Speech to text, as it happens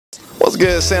What's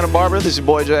good, Santa Barbara? This is your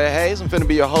boy Jay Hayes. I'm finna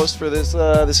be your host for this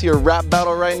here rap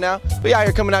battle right now. We out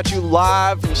here coming at you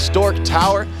live from Stork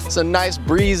Tower. It's a nice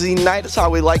breezy night. That's how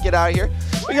we like it out here.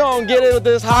 We gonna get it with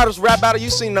this hottest rap battle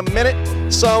you've seen in a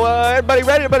minute. So everybody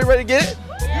ready? Everybody ready to get it?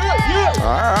 Yeah.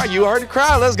 All right, you heard the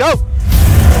crowd. Let's go.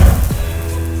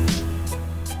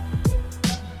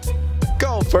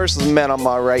 Going first is the man on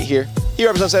my right here. He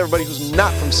represents everybody who's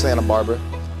not from Santa Barbara.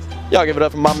 Y'all give it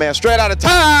up for my man straight out of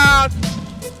town.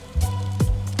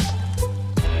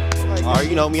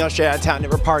 You know me, I'm straight out of town,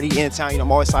 never party in town. You know,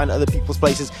 I'm always signing to other people's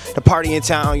places to party in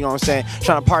town, you know what I'm saying?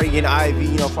 Trying to party in Ivy,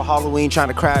 you know, for Halloween, trying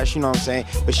to crash, you know what I'm saying?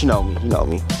 But you know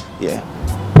me, yeah.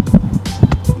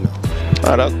 You know.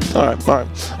 All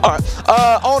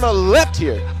right. On the left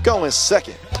here, going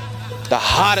second, the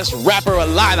hottest rapper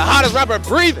alive, the hottest rapper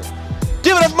breathing.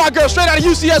 Give it up for my girl straight out of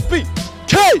UCSB,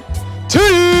 KT.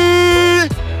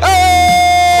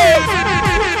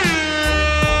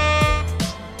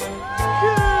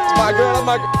 My girl, that's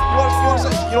my girl.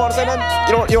 You don't want to say nothing?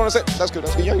 You don't want to say? That's good.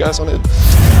 That's good. You ain't got us on it.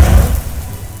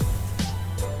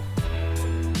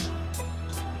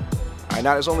 All right,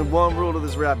 now there's only one rule to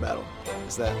this rap battle.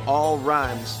 It's that all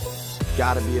rhymes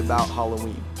gotta be about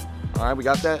Halloween. All right, we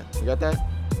got that? We got that?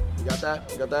 We got that?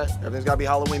 We got that? Everything's gotta be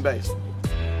Halloween based.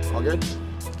 All good?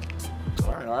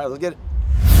 All right, let's get it.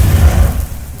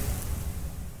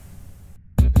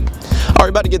 All right,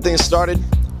 about to get things started.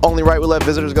 Only right we let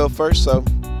visitors go first, so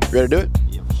you ready to do it?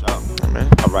 Yeah, for sure.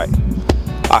 All right.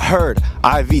 I heard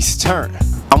Ivy's turn.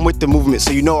 I'm with the movement,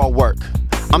 so you know I work.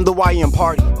 I'm the YM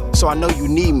party, so I know you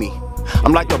need me.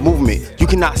 I'm like a movement, you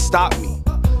cannot stop me.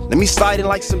 Let me slide in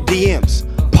like some DMs.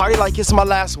 Party like it's my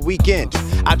last weekend.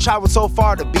 I traveled so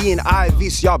far to be in Ivy,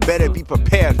 so y'all better be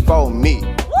prepared for me.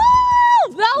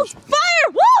 Woo! That was fire!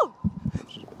 Woo!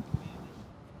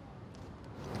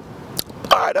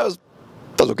 All right, that was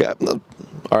okay.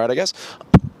 All right, I guess.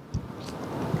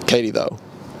 Katie, though.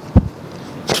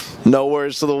 No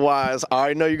words to the wise. I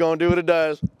already know you're going to do what it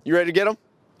does. You ready to get him?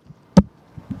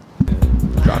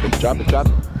 Drop it.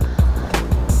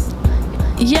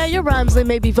 Yeah, your rhymes, they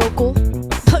may be vocal,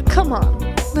 but come on,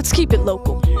 let's keep it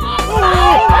local.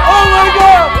 Oh my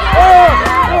God!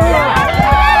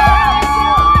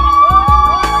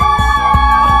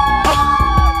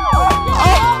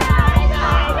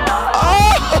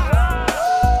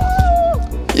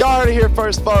 Y'all heard it here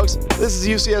first, folks. This is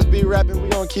UCSB rapping. We're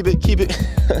gonna keep it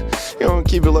we're gonna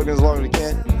keep it looking as long as we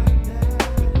can.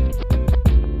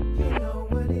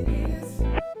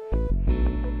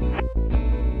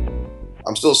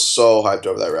 I'm still so hyped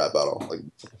over that rap battle. Like,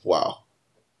 wow.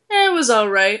 It was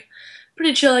alright.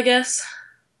 Pretty chill, I guess.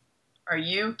 Are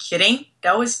you kidding?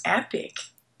 That was epic.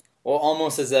 Well,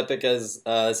 almost as epic as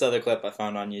this other clip I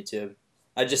found on YouTube.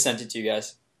 I just sent it to you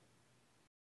guys.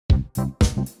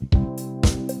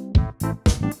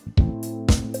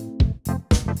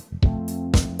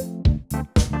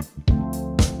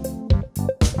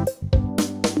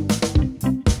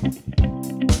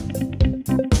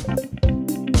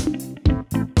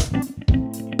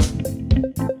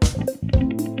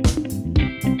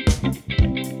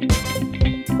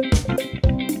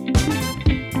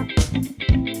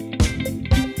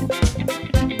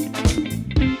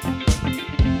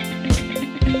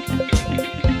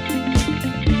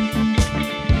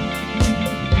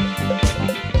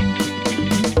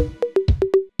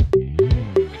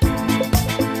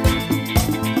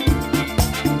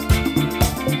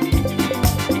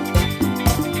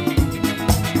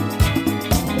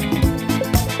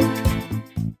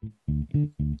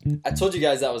 I told you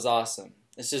guys that was awesome.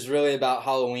 It's just really about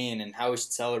Halloween and how we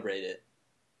should celebrate it.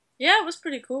 Yeah, it was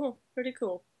pretty cool. Pretty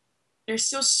cool. There's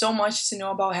still so much to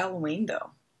know about Halloween,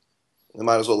 though. We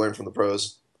might as well learn from the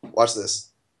pros. Watch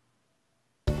this.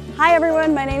 Hi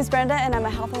everyone, my name is Brenda and I'm a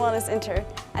health and wellness intern.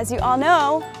 As you all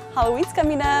know, Halloween's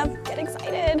coming up. Get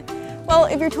excited. Well,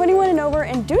 if you're 21 and over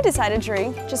and do decide to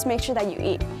drink, just make sure that you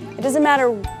eat. It doesn't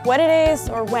matter what it is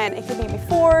or when. It could be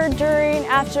before, during,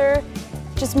 after.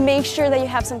 Just make sure that you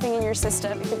have something in your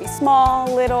system. It could be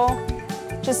small, little,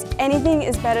 just anything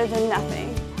is better than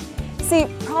nothing. See,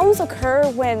 problems occur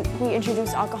when we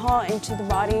introduce alcohol into the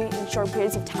body in short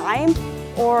periods of time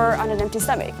or on an empty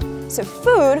stomach. So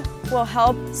food will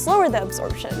help slower the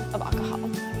absorption of alcohol.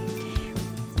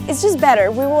 It's just better.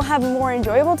 We will have a more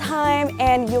enjoyable time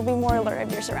and you'll be more alert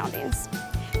of your surroundings.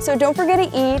 So don't forget to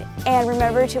eat and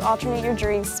remember to alternate your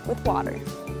drinks with water.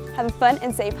 Have a fun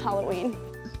and safe Halloween.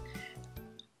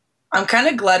 I'm kind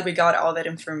of glad we got all that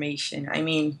information. I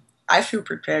mean, I feel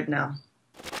prepared now.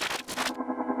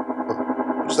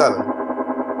 What's happening?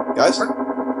 Guys?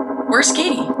 Where's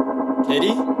Katie?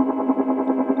 Katie?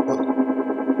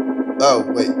 Oh,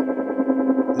 wait.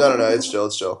 No, it's chill,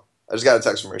 it's chill. I just got a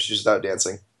text from her. She's just out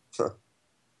dancing. Alright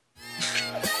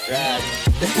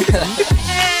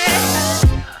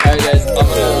guys, I'm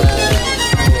gonna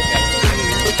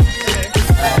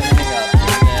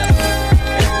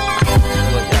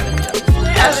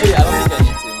actually, I don't think I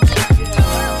need to.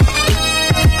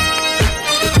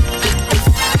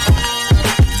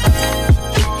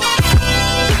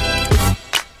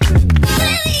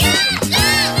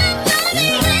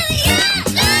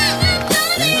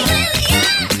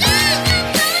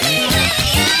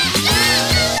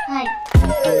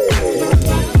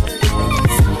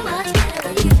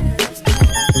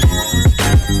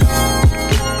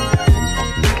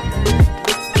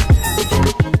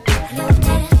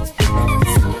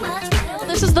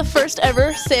 This is the first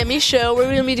ever SAMI show. We're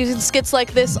going to be doing skits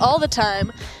like this all the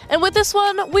time. And with this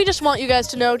one, we just want you guys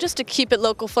to know, just to keep it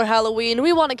local for Halloween,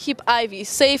 we want to keep Ivy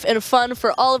safe and fun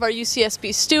for all of our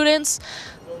UCSB students.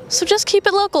 So just keep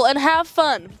it local and have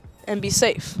fun and be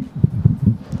safe.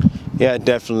 Yeah,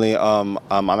 definitely. I'm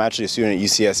actually a student at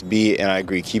UCSB, and I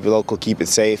agree. Keep it local, keep it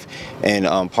safe, and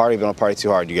party, but don't party too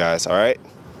hard, you guys. All right?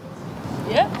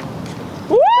 Yeah.